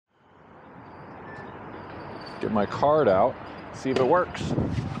get my card out, see if it works.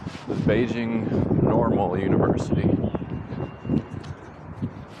 The Beijing Normal University.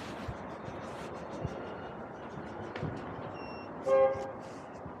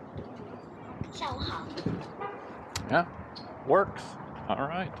 Yeah, works. All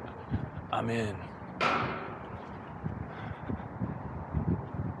right, I'm in.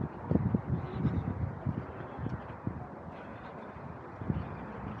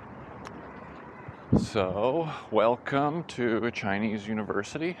 So, welcome to a Chinese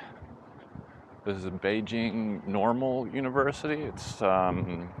university. This is Beijing Normal University. It's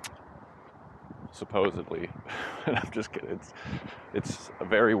supposedly, I'm just kidding. It's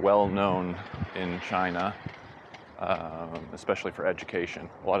very well known in China, especially for education.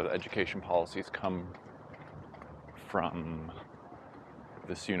 A lot of the education policies come from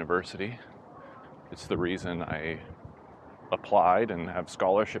this university. It's the reason I applied and have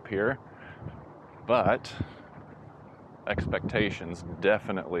scholarship here. But expectations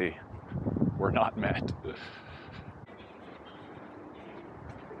definitely were not met.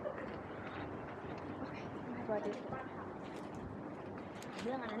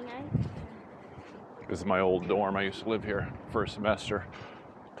 This is my old dorm. I used to live here first semester.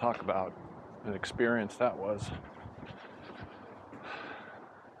 Talk about an experience that was.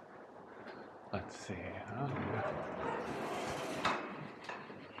 Let's see.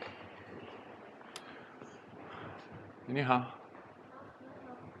你好，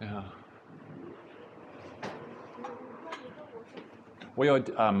你好。我有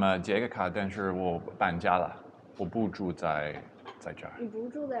这个卡，但是我搬家了，我不住在这儿。你不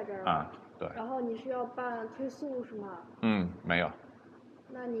住在这儿啊？对。然后你是要办退宿是吗？没有。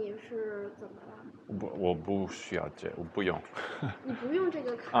那你是怎么了？我不需要我不用。你不用这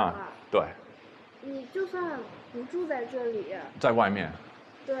个卡了？对。你就算不住在这里，在外面。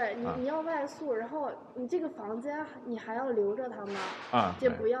对你要外宿，然后你这个房间你还要留着它吗？这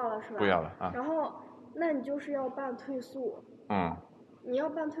不要了是吧？不要了啊。然后，那你就是要办退宿。你要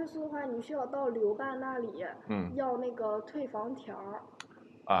办退宿的话，你需要到留办那里，要那个退房条。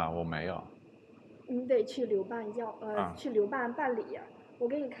我没有。你得去留办去留办办理。我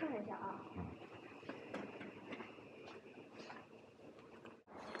给你看一下啊。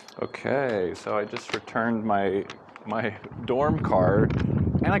Okay, so I just returned my dorm card,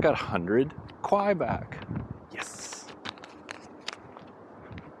 and I got 100 kwai back. Yes.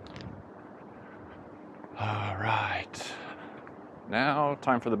 All right. Now,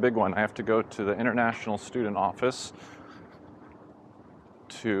 time for the big one. I have to go to the international student office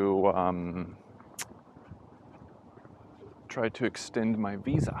to try to extend my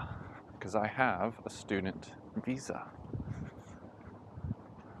visa, because I have a student visa.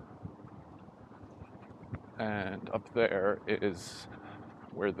 And up there is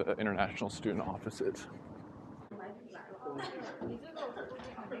where the international student office is.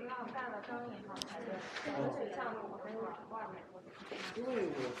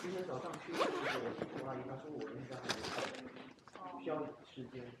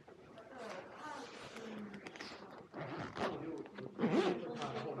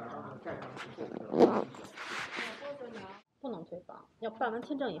不能退房，要办完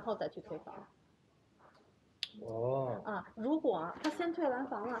签证以后再去退房。如果他先退完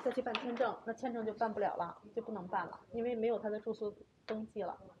房了，再去办签证，那签证就办不了了，就不能办了，因为没有他的住宿登记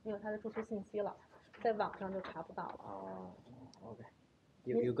了，没有他的住宿信息了，在网上就查不到了。Okay.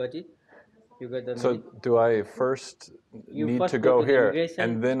 You got it? You got the. So do I first need to go here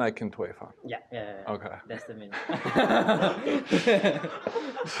and then I can 退房? Yeah. Okay. That's the meaning.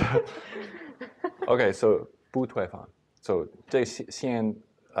 Okay, so 不退房。So 这先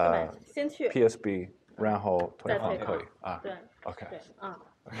去 PSB。然后退房可以对 ，OK，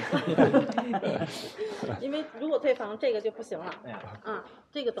 因为如果退房这个就不行了，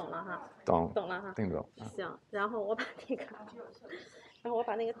这个懂了哈，懂了哈，听懂。行，然后我把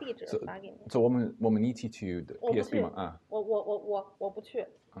那个地址发给你。So 我们一起去 PSB 吗？我不去，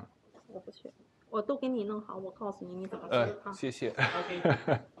我不去，我都给你弄好，我告诉你怎么去啊。谢谢。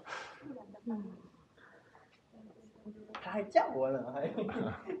OK。他还叫我呢，还。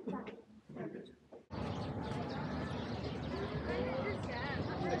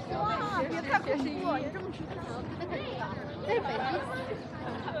哇，别太恐怖，也这么吃饭。在北京，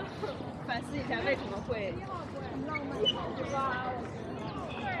反思一下为什么会浪漫，是吧？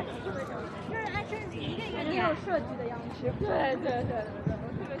就是按这一个一个点有设计的样式。对，我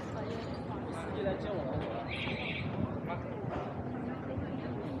特别喜欢这个。就来见我了。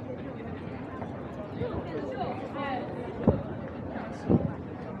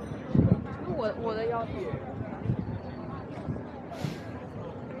我的要求。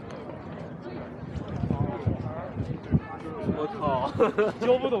我操，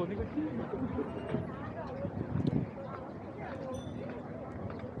教不懂那个。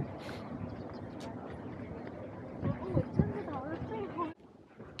我真的倒是最后。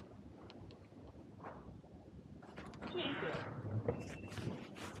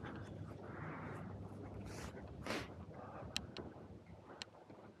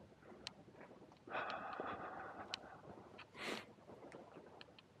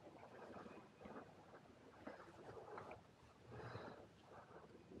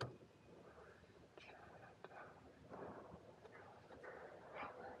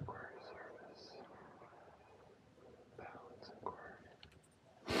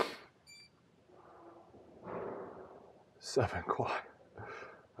7 quid.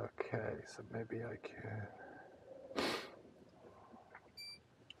 Okay, so maybe I can.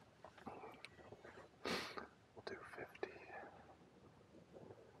 We'll do 50.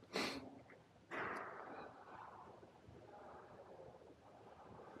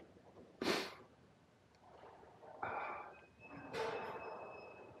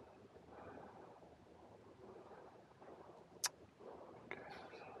 Okay.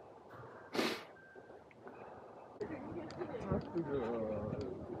 这个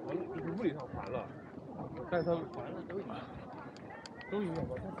就是物理上还了，但是他还了都影响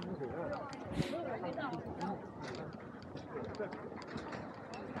到他自己回来了。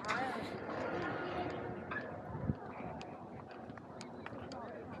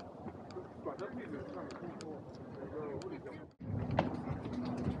把它配置上之后，那个物理上。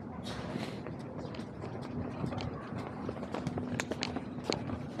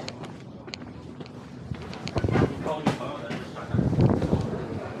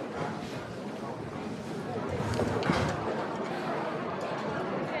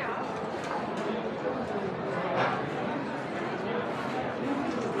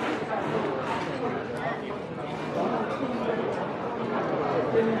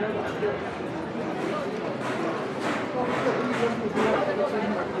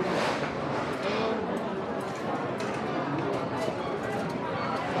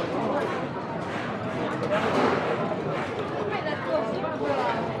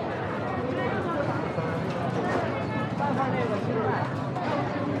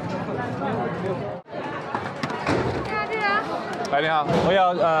喂，你好，我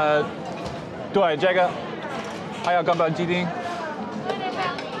要对这个，还有干拌鸡丁，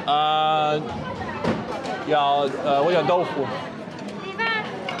要我要豆腐，米饭，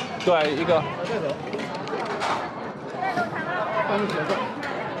对一个，半个茄子，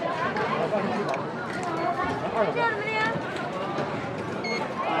这样怎么的？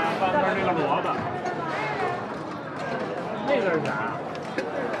半根那个萝卜，那个是啥？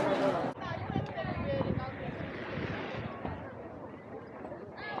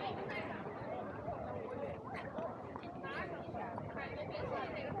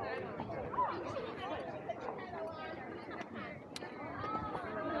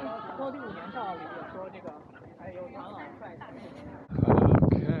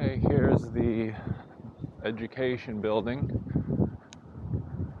 Okay, here's the education building.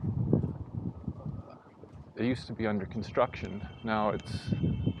 It used to be under construction. Now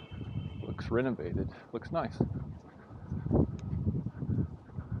looks renovated. Looks nice.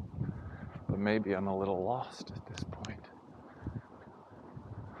 But maybe I'm a little lost at this point.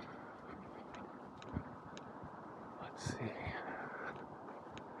 Let's see.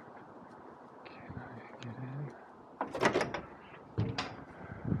 Can I get in?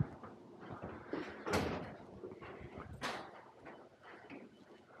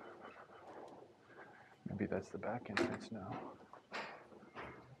 Maybe that's the back entrance now.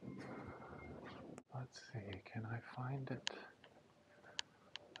 Let's see, can I find it?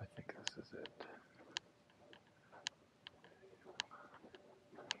 I think this is it.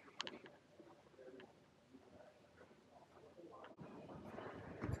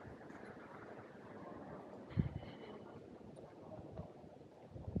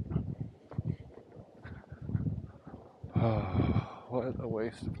 What a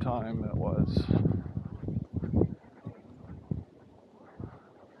waste of time that was.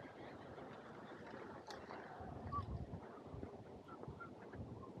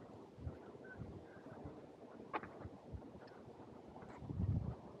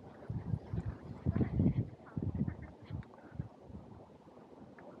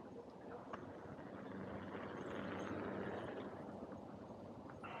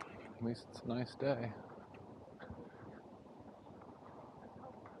 At least it's a nice day.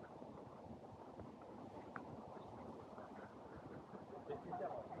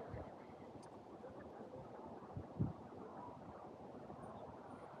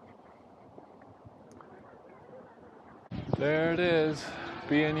 There it is,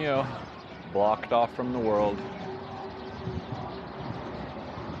 being you, blocked off from the world.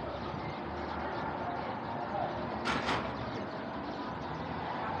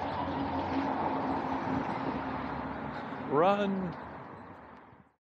 Run!